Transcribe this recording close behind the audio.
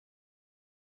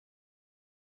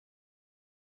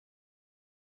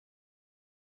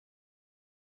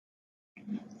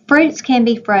Fruits can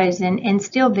be frozen and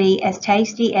still be as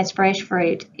tasty as fresh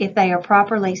fruit if they are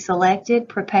properly selected,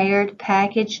 prepared,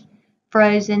 packaged,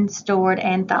 frozen, stored,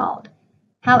 and thawed.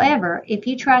 However, if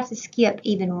you try to skip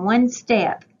even one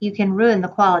step, you can ruin the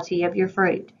quality of your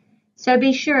fruit. So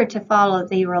be sure to follow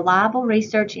the reliable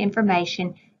research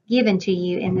information given to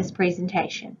you in this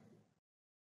presentation.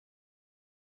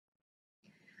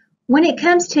 When it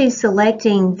comes to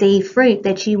selecting the fruit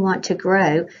that you want to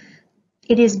grow,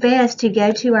 it is best to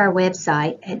go to our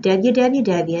website at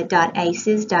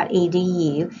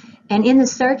www.aces.edu and in the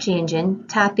search engine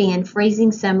type in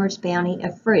Freezing Summer's Bounty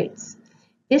of Fruits.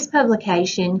 This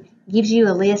publication gives you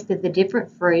a list of the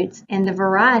different fruits and the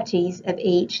varieties of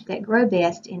each that grow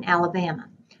best in Alabama.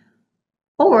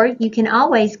 Or you can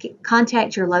always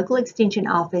contact your local extension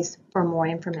office for more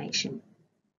information.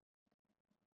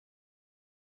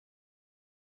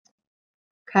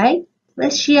 Okay,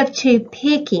 let's shift to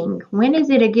picking. When is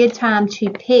it a good time to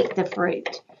pick the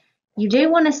fruit? You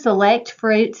do want to select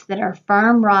fruits that are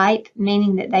firm ripe,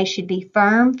 meaning that they should be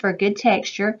firm for good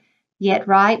texture, yet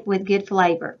ripe with good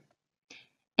flavor.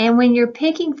 And when you're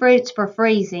picking fruits for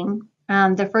freezing,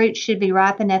 the fruit should be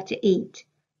ripe enough to eat.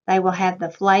 They will have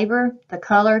the flavor, the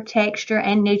color, texture,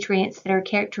 and nutrients that are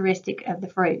characteristic of the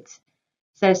fruits.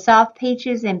 So soft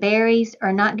peaches and berries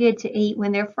are not good to eat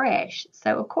when they're fresh.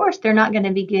 So of course they're not going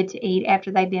to be good to eat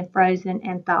after they've been frozen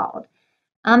and thawed.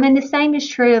 And the same is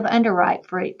true of underripe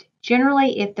fruit.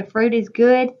 Generally, if the fruit is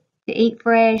good to eat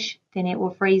fresh, then it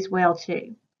will freeze well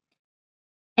too.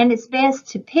 And it's best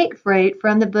to pick fruit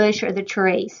from the bush or the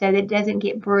tree so that it doesn't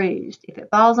get bruised. If it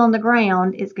falls on the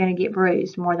ground, it's going to get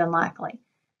bruised more than likely.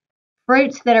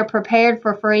 Fruits that are prepared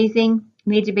for freezing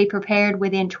need to be prepared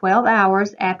within 12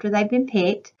 hours after they've been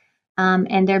picked,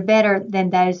 and they're better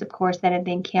than those, of course, that have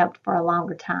been kept for a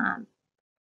longer time.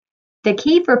 The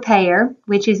Kefir pear,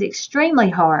 which is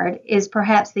extremely hard, is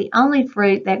perhaps the only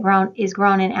fruit that is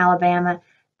grown in Alabama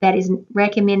that is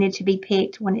recommended to be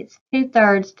picked when it's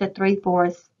 2/3 to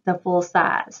 3/4 the full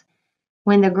size.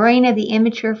 When the green of the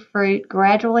immature fruit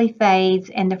gradually fades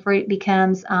and the fruit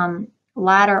becomes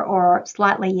lighter or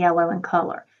slightly yellow in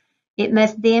color. It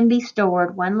must then be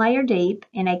stored 1 layer deep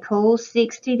in a cool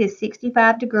 60 to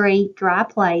 65 degree dry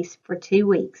place for 2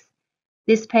 weeks.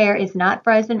 This pear is not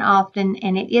frozen often,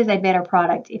 and it is a better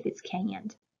product if it's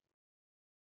canned.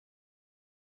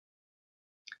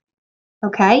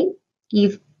 Okay,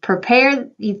 you've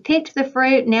picked the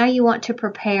fruit, now you want to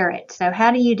prepare it. So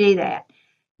how do you do that?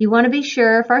 You want to be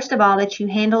sure, first of all, that you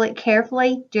handle it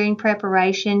carefully during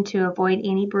preparation to avoid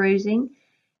any bruising.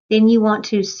 Then you want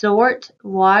to sort,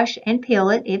 wash, and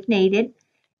peel it if needed,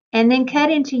 and then cut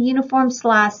into uniform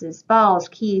slices, balls,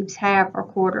 cubes, half, or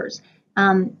quarters.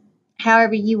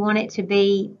 However you want it to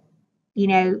be,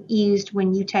 used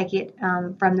when you take it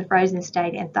from the frozen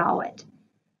state and thaw it.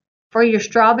 For your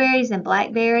strawberries and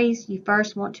blackberries, you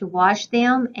first want to wash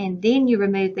them and then you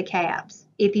remove the caps.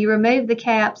 If you remove the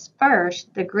caps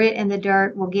first, the grit and the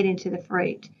dirt will get into the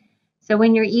fruit. So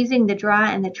when you're using the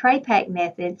dry and the tray pack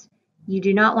methods, you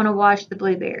do not want to wash the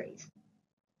blueberries.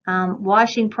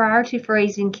 Washing prior to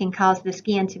freezing can cause the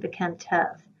skin to become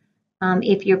tough.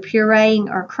 If you're pureeing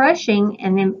or crushing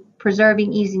and then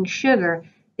preserving using sugar,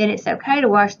 then it's okay to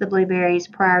wash the blueberries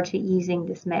prior to using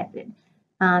this method.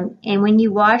 And when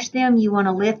you wash them, you want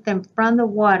to lift them from the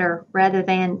water rather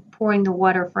than pouring the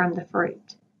water from the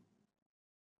fruit.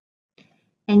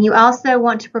 And you also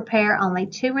want to prepare only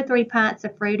 2 or 3 pints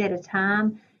of fruit at a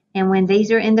time. And when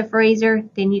these are in the freezer,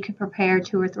 then you can prepare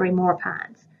 2 or 3 more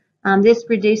pints. This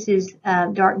reduces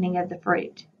darkening of the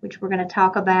fruit, which we're going to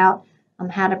talk about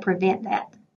how to prevent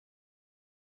that.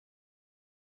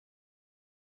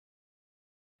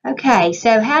 Okay,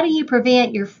 so how do you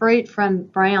prevent your fruit from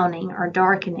browning or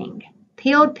darkening?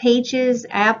 Peeled peaches,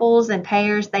 apples, and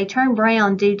pears, they turn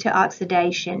brown due to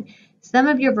oxidation. Some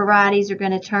of your varieties are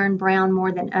going to turn brown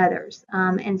more than others.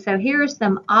 And so here are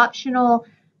some optional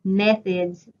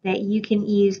methods that you can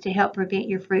use to help prevent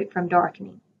your fruit from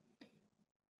darkening.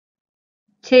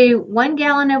 To 1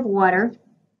 gallon of water,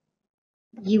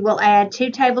 you will add 2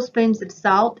 tablespoons of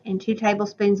salt and 2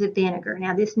 tablespoons of vinegar.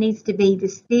 Now this needs to be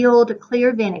distilled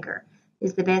clear vinegar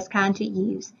is the best kind to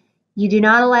use. You do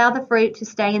not allow the fruit to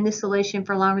stay in the solution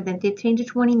for longer than 15 to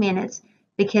 20 minutes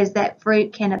because that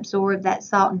fruit can absorb that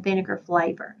salt and vinegar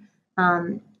flavor.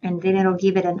 And then it'll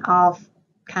give it an off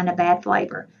kind of bad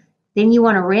flavor. Then you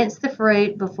want to rinse the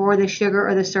fruit before the sugar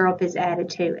or the syrup is added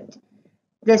to it.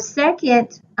 The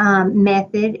second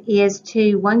method is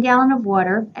to 1 gallon of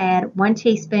water, add 1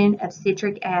 teaspoon of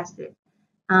citric acid.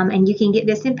 And you can get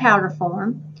this in powder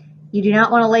form. You do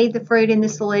not want to leave the fruit in the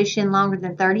solution longer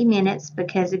than 30 minutes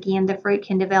because, again, the fruit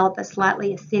can develop a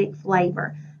slightly acidic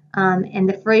flavor. and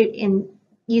the fruit in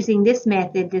using this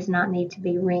method does not need to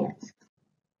be rinsed.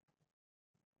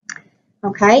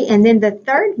 Okay, and then the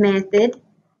third method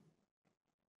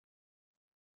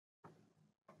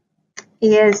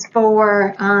is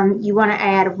for you want to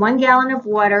add 1 gallon of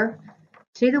water.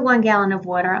 To the 1 gallon of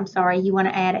water, you want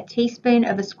to add a teaspoon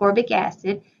of ascorbic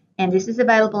acid, and this is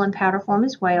available in powder form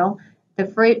as well. The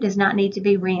fruit does not need to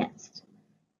be rinsed.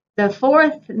 The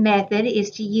fourth method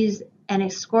is to use an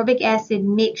ascorbic acid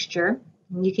mixture.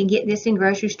 You can get this in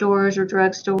grocery stores or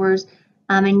drugstores,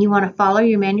 and you want to follow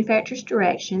your manufacturer's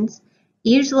directions.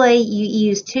 Usually you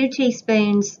use 2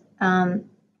 teaspoons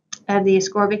of the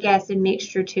ascorbic acid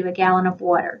mixture to a gallon of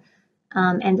water,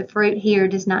 and the fruit here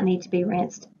does not need to be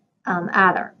rinsed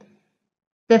either.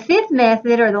 The fifth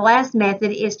method, or the last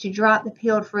method, is to drop the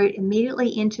peeled fruit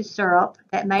immediately into syrup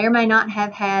that may or may not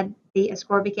have had the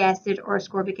ascorbic acid or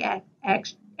ascorbic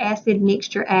acid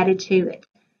mixture added to it.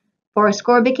 For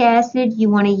ascorbic acid, you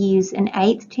want to use an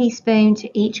 1/8 teaspoon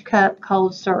to each cup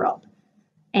cold syrup,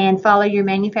 and follow your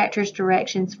manufacturer's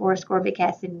directions for ascorbic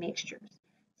acid mixtures.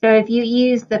 So if you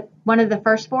use one of the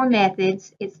first 4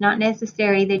 methods, it's not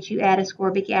necessary that you add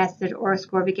ascorbic acid or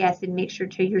ascorbic acid mixture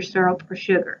to your syrup or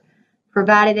sugar,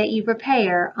 provided that you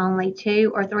prepare only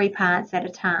 2 or 3 pints at a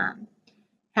time.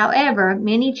 However,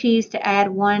 many choose to add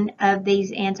one of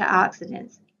these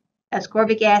antioxidants.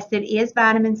 Ascorbic acid is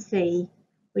vitamin C,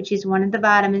 which is one of the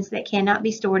vitamins that cannot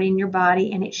be stored in your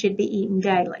body, and it should be eaten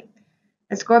daily.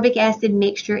 Ascorbic acid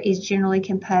mixture is generally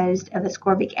composed of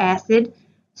ascorbic acid,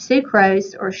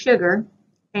 sucrose or sugar,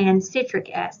 and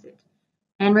citric acid.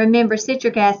 And remember,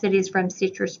 citric acid is from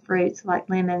citrus fruits like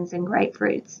lemons and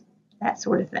grapefruits, that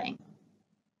sort of thing.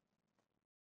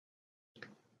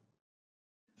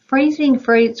 Freezing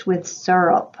fruits with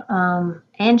syrup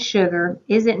and sugar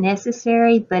isn't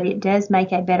necessary, but it does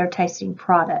make a better tasting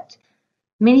product.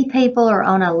 Many people are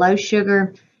on a low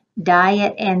sugar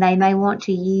diet and they may want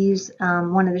to use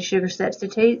one of the sugar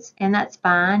substitutes, and that's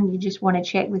fine. You just want to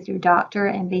check with your doctor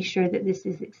and be sure that this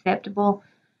is acceptable.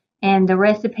 And the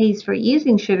recipes for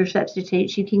using sugar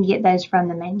substitutes, you can get those from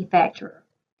the manufacturer.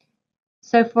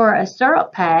 So for a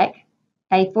syrup pack,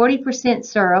 a 40%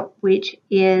 syrup, which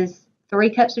is 3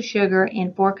 cups of sugar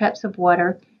and 4 cups of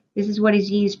water. This is what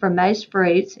is used for most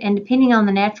fruits, and depending on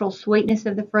the natural sweetness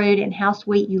of the fruit and how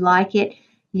sweet you like it,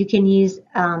 you can use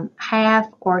half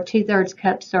or 2/3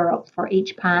 cup syrup for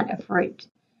each pint of fruit.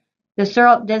 The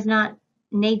syrup does not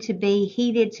need to be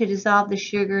heated to dissolve the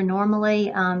sugar.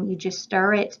 Normally, you just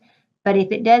stir it, but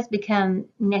if it does become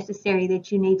necessary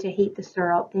that you need to heat the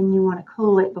syrup, then you want to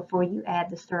cool it before you add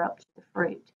the syrup to the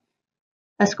fruit.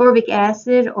 Ascorbic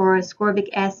acid or ascorbic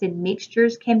acid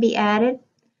mixtures can be added.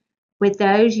 With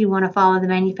those, you want to follow the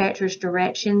manufacturer's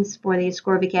directions for the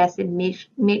ascorbic acid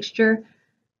mixture.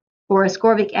 For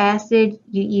ascorbic acid,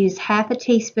 you use half a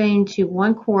teaspoon to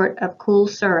 1 quart of cool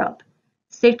syrup.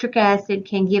 Citric acid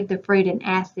can give the fruit an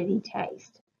acidy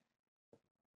taste.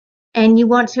 And you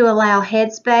want to allow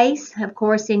headspace, of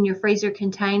course, in your freezer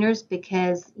containers,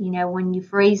 because, when you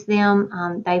freeze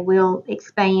them, they will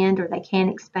expand, or they can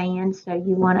expand. So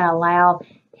you want to allow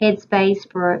headspace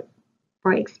for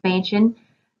expansion.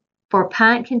 For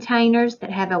pint containers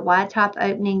that have a wide top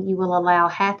opening, you will allow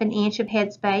 1/2 inch of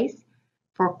headspace.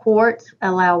 For quarts,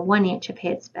 allow 1 inch of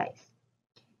headspace.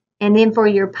 And then for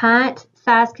your pint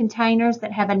size containers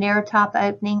that have a narrow top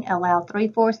opening, allow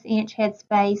 3/4 inch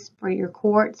headspace. For your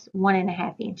quarts,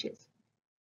 1.5 inches.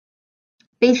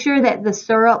 Be sure that the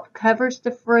syrup covers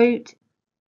the fruit,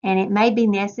 and it may be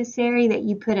necessary that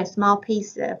you put a small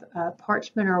piece of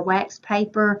parchment or wax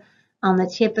paper on the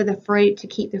tip of the fruit to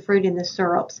keep the fruit in the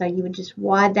syrup. So you would just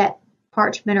wad that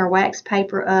parchment or wax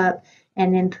paper up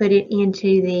and then put it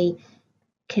into the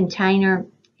container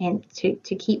and to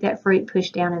keep that fruit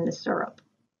pushed down in the syrup.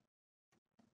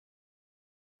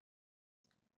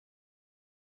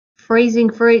 Freezing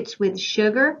fruits with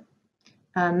sugar.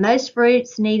 Most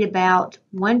fruits need about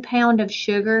 1 pound of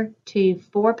sugar to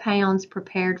 4 pounds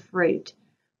prepared fruit,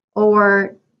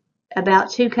 or about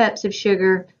 2 cups of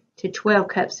sugar to 12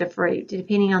 cups of fruit,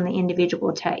 depending on the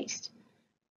individual taste.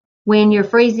 When you're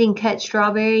freezing cut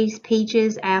strawberries,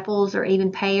 peaches, apples, or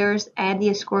even pears, add the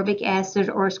ascorbic acid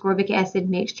or ascorbic acid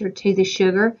mixture to the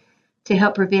sugar to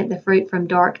help prevent the fruit from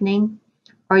darkening.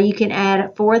 Or you can add a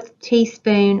 1/4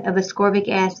 teaspoon of ascorbic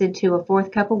acid to a 1/4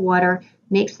 cup of water.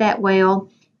 Mix that well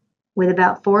with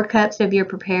about 4 cups of your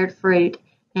prepared fruit,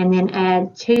 and then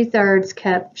add 2/3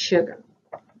 cup sugar.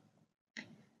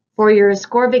 For your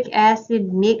ascorbic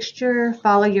acid mixture,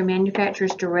 follow your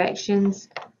manufacturer's directions.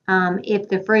 If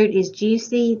the fruit is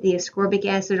juicy, the ascorbic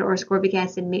acid or ascorbic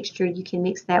acid mixture, you can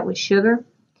mix that with sugar.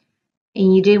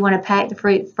 And you do want to pack the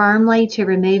fruit firmly to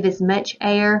remove as much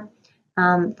air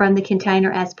from the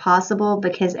container as possible,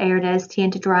 because air does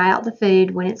tend to dry out the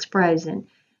food when it's frozen.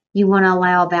 You want to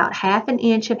allow about 1/2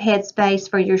 inch of headspace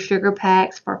for your sugar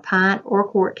packs for pint or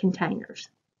quart containers.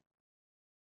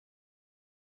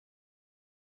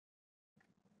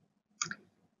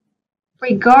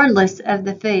 Regardless of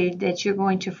the food that you're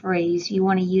going to freeze, you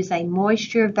want to use a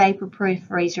moisture vapor-proof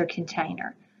freezer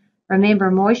container.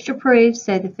 Remember, moisture-proof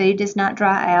so the food does not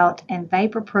dry out, and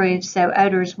vapor-proof so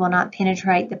odors will not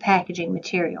penetrate the packaging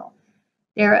material.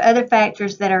 There are other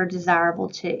factors that are desirable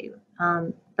too,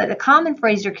 but the common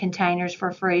freezer containers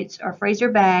for fruits are freezer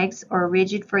bags or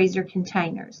rigid freezer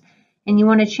containers. And you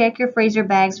want to check your freezer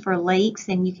bags for leaks,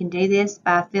 and you can do this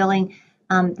by filling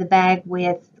the bag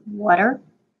with water.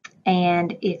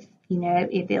 And if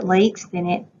it leaks, then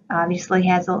it obviously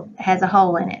has a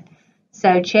hole in it.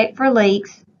 So check for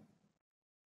leaks.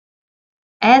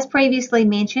 As previously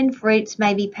mentioned, fruits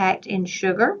may be packed in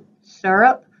sugar,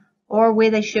 syrup, or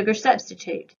with a sugar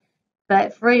substitute,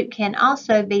 but fruit can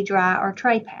also be dry or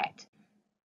tray packed.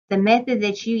 The method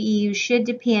that you use should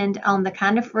depend on the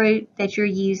kind of fruit that you're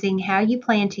using, how you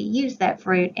plan to use that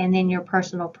fruit, and then your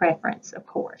personal preference, of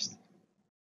course.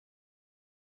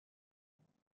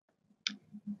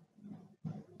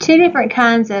 Two different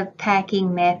kinds of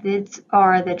packing methods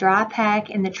are the dry pack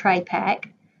and the tray pack.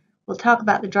 We'll talk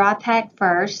about the dry pack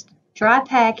first. Dry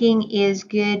packing is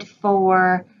good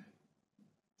for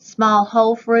small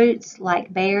whole fruits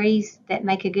like berries that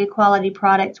make a good quality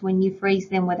product when you freeze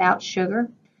them without sugar.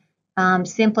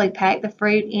 Simply pack the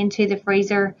fruit into the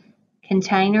freezer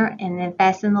container and then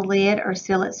fasten the lid or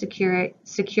seal it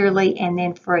securely and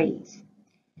then freeze.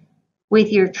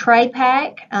 With your tray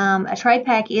pack, a tray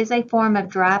pack is a form of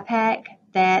dry pack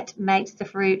that makes the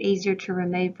fruit easier to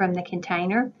remove from the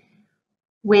container.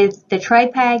 With the tray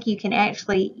pack, you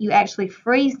actually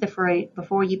freeze the fruit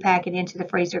before you pack it into the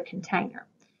freezer container.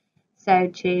 So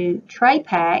to tray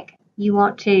pack, you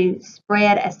want to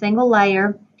spread a single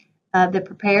layer of the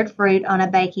prepared fruit on a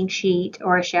baking sheet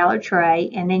or a shallow tray,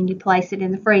 and then you place it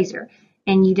in the freezer.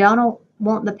 And you don't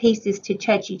want the pieces to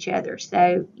touch each other,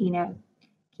 so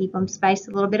keep them spaced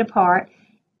a little bit apart.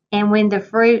 And when the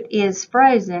fruit is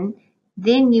frozen,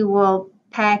 then you will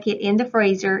pack it in the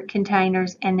freezer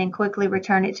containers and then quickly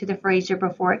return it to the freezer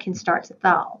before it can start to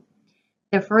thaw.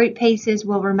 The fruit pieces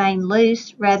will remain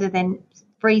loose rather than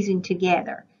freezing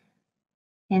together.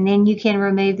 And then you can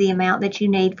remove the amount that you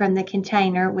need from the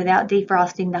container without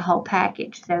defrosting the whole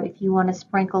package. So if you want to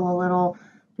sprinkle a little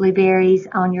blueberries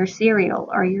on your cereal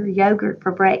or your yogurt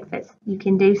for breakfast, you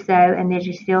can do so, and then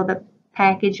you seal the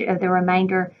package of the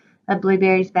remainder of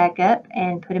blueberries back up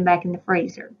and put them back in the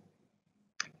freezer.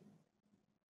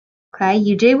 Okay,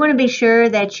 you do want to be sure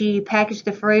that you package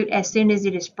the fruit as soon as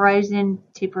it is frozen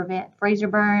to prevent freezer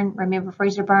burn. Remember,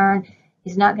 freezer burn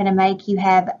is not going to make you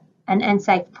have an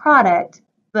unsafe product,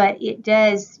 but it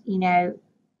does,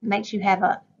 makes you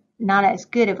have not as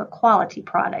good of a quality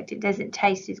product. It doesn't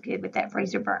taste as good with that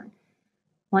freezer burn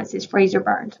once it's freezer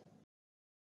burned.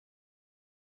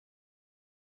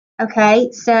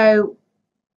 Okay, so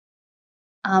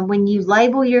when you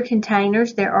label your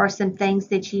containers, there are some things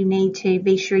that you need to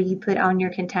be sure you put on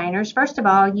your containers. First of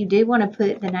all, you do want to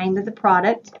put the name of the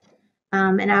product,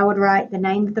 and I would write the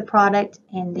name of the product,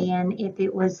 and then if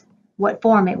it was what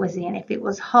form it was in, if it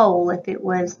was whole, if it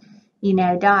was,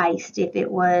 diced, if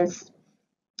it was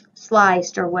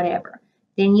sliced or whatever.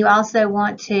 Then you also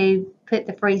want to put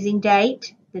the freezing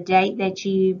date, the date that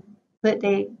you put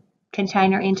the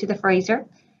container into the freezer.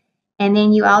 And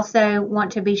then you also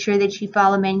want to be sure that you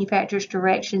follow manufacturer's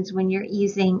directions when you're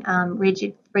using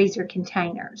rigid freezer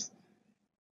containers.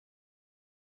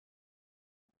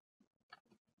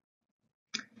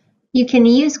 You can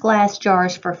use glass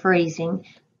jars for freezing,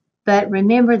 but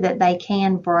remember that they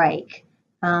can break.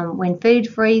 When food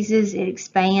freezes, it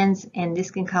expands, and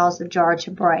this can cause the jar to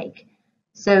break.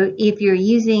 So if you're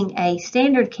using a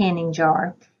standard canning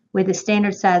jar with a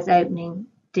standard size opening,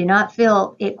 do not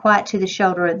fill it quite to the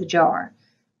shoulder of the jar.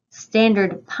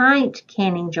 Standard pint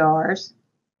canning jars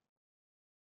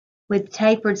with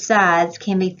tapered sides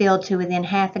can be filled to within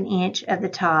 1/2 inch of the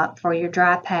top for your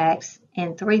dry packs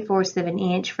and 3/4 of an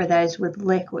inch for those with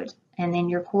liquid. And then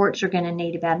your quarts are going to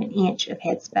need about 1 inch of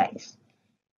headspace.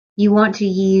 You want to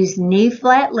use new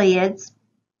flat lids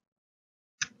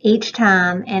each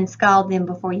time and scald them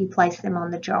before you place them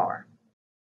on the jar.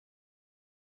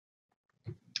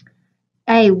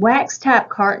 A wax type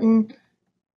carton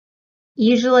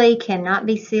usually cannot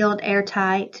be sealed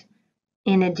airtight.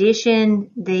 In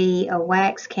addition, the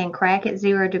wax can crack at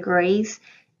 0 degrees,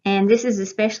 And this is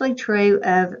especially true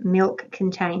of milk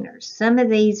containers. Some of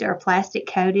these are plastic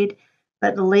coated,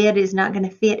 but the lid is not going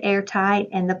to fit airtight,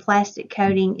 and the plastic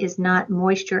coating is not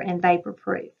moisture and vapor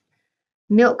proof.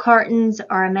 Milk cartons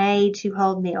are made to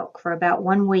hold milk for about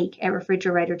 1 week at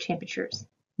refrigerator temperatures,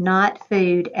 not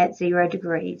food at 0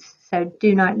 degrees, so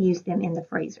do not use them in the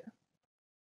freezer.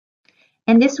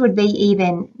 And this would be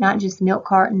even not just milk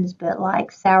cartons, but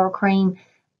like sour cream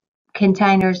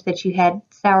containers that you had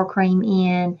sour cream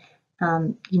in,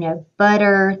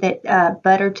 butter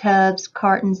butter tubs,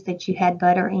 cartons that you had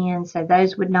butter in. So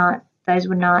those would not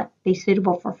be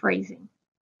suitable for freezing.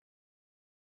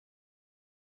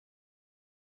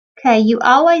 Okay, you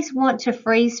always want to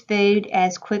freeze food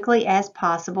as quickly as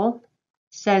possible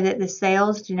so that the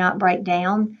cells do not break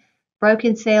down.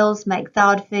 Broken cells make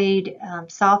thawed food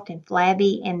soft and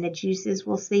flabby, and the juices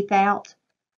will seep out.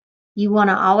 You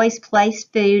want to always place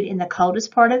food in the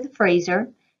coldest part of the freezer.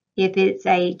 If it's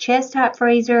a chest type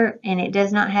freezer and it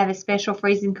does not have a special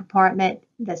freezing compartment,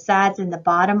 the sides and the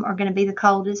bottom are going to be the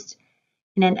coldest.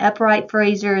 In an upright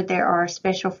freezer, there are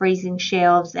special freezing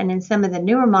shelves, and in some of the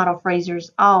newer model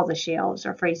freezers, all the shelves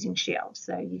are freezing shelves,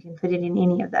 so you can put it in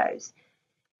any of those.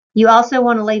 You also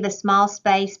want to leave a small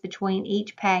space between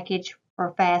each package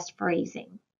for fast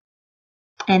freezing.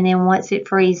 And then once it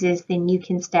freezes, then you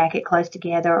can stack it close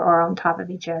together or on top of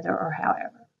each other or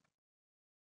however.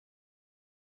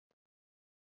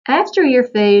 After your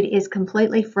food is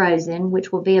completely frozen,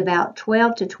 which will be about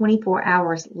 12 to 24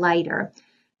 hours later,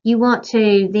 you want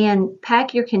to then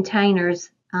pack your containers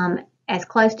as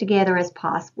close together as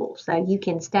possible. So you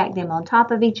can stack them on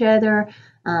top of each other,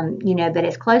 but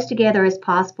as close together as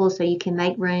possible so you can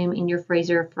make room in your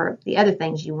freezer for the other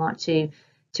things you want to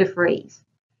freeze.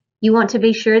 You want to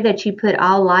be sure that you put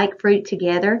all like fruit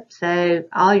together, so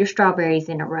all your strawberries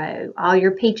in a row, all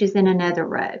your peaches in another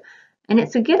row. And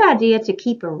it's a good idea to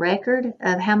keep a record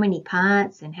of how many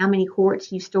pints and how many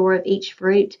quarts you store of each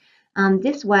fruit.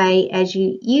 This way, as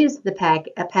you use a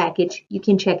package, you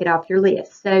can check it off your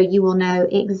list. So you will know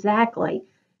exactly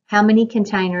how many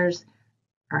containers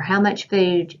or how much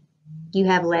food you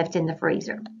have left in the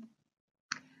freezer.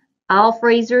 All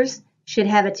freezers should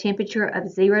have a temperature of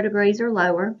 0 degrees or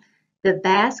lower. The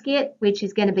basket, which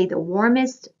is going to be the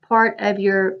warmest part of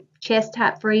your chest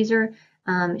type freezer,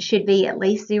 should be at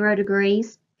least 0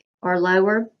 degrees or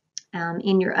lower.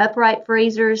 In your upright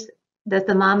freezers, the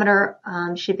thermometer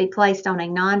should be placed on a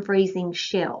non-freezing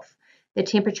shelf. The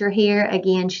temperature here,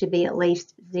 again, should be at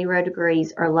least 0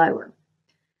 degrees or lower.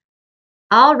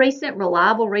 All recent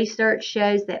reliable research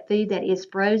shows that food that is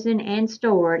frozen and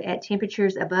stored at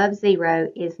temperatures above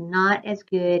 0 is not as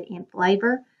good in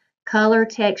flavor, color,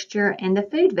 texture, and the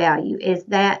food value as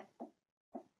that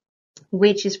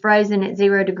which is frozen at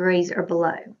 0 degrees or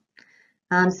below.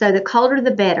 So the colder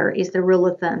the better is the rule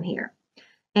of thumb here.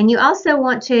 And you also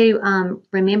want to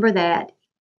remember that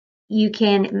you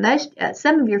can,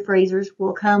 some of your freezers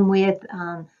will come with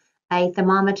a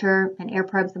thermometer, an air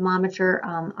probe thermometer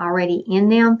already in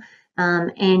them.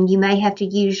 And you may have to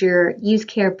use your use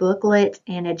care booklet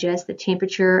and adjust the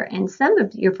temperature. And some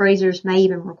of your freezers may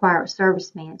even require a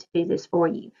serviceman to do this for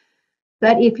you.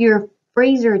 But if your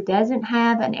freezer doesn't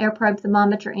have an air probe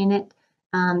thermometer in it,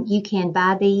 you can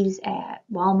buy these at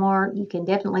Walmart. You can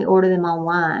definitely order them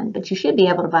online, but you should be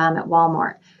able to buy them at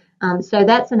Walmart. So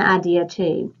that's an idea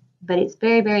too. But it's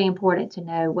very, very important to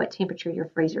know what temperature your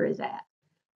freezer is at.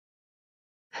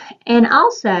 And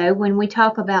also, when we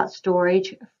talk about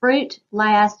storage, fruit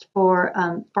lasts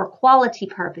for quality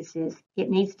purposes. It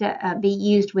needs to be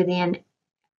used within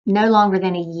no longer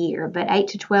than a year, but 8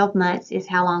 to 12 months is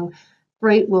how long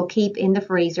fruit will keep in the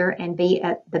freezer and be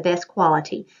at the best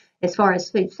quality. As far as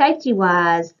food safety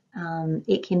wise,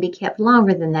 it can be kept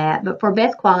longer than that, but for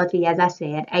best quality, as I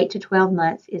said, 8 to 12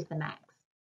 months is the max.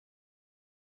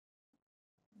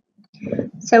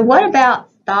 So what about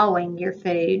thawing your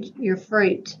food, your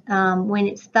fruit? When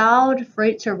it's thawed,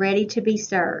 fruits are ready to be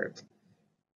served.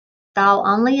 Thaw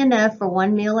only enough for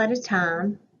one meal at a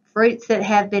time. Fruits that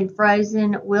have been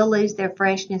frozen will lose their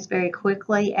freshness very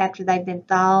quickly after they've been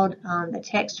thawed. The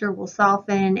texture will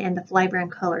soften and the flavor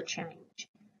and color change.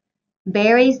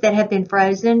 Berries that have been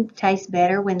frozen taste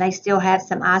better when they still have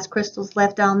some ice crystals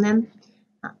left on them.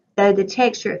 Though the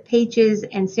texture of peaches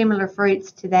and similar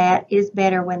fruits to that is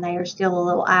better when they are still a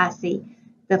little icy,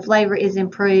 the flavor is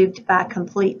improved by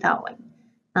complete thawing.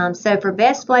 So for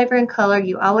best flavor and color,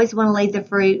 you always want to leave the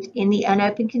fruit in the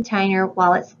unopened container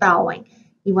while it's thawing.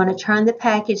 You want to turn the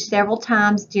package several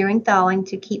times during thawing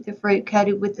to keep the fruit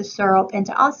coated with the syrup and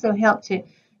to also help to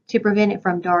prevent it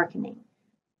from darkening.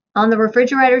 On the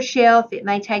refrigerator shelf, it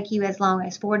may take you as long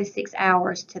as 4 to 6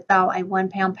 hours to thaw a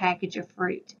 1-pound package of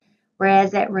fruit,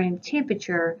 whereas at room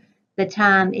temperature, the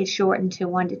time is shortened to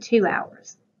 1 to 2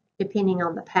 hours, depending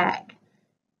on the pack.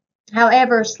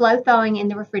 However, slow thawing in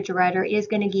the refrigerator is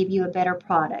going to give you a better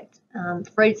product.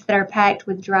 Fruits that are packed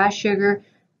with dry sugar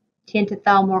tend to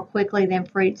thaw more quickly than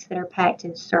fruits that are packed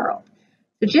in syrup.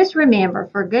 So just remember,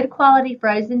 for good quality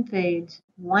frozen foods,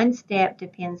 one step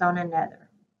depends on another.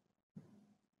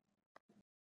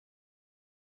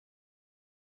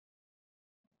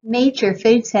 Meet your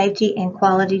food safety and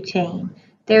quality team.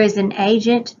 There is an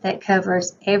agent that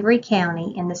covers every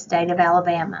county in the state of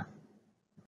Alabama.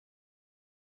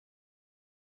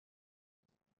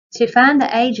 To find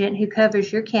the agent who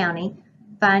covers your county,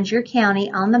 find your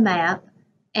county on the map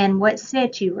and what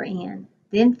set you are in.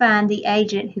 Then find the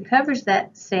agent who covers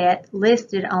that set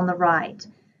listed on the right.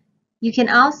 You can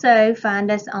also find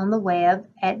us on the web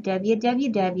at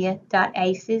www.aces.edu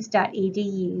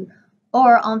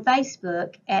or on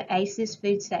Facebook at ACES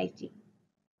Food Safety.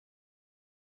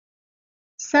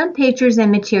 Some pictures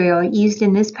and material used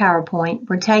in this PowerPoint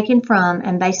were taken from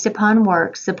and based upon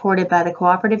work supported by the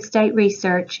Cooperative State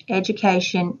Research,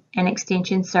 Education, and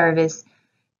Extension Service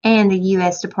and the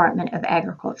U.S. Department of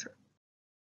Agriculture.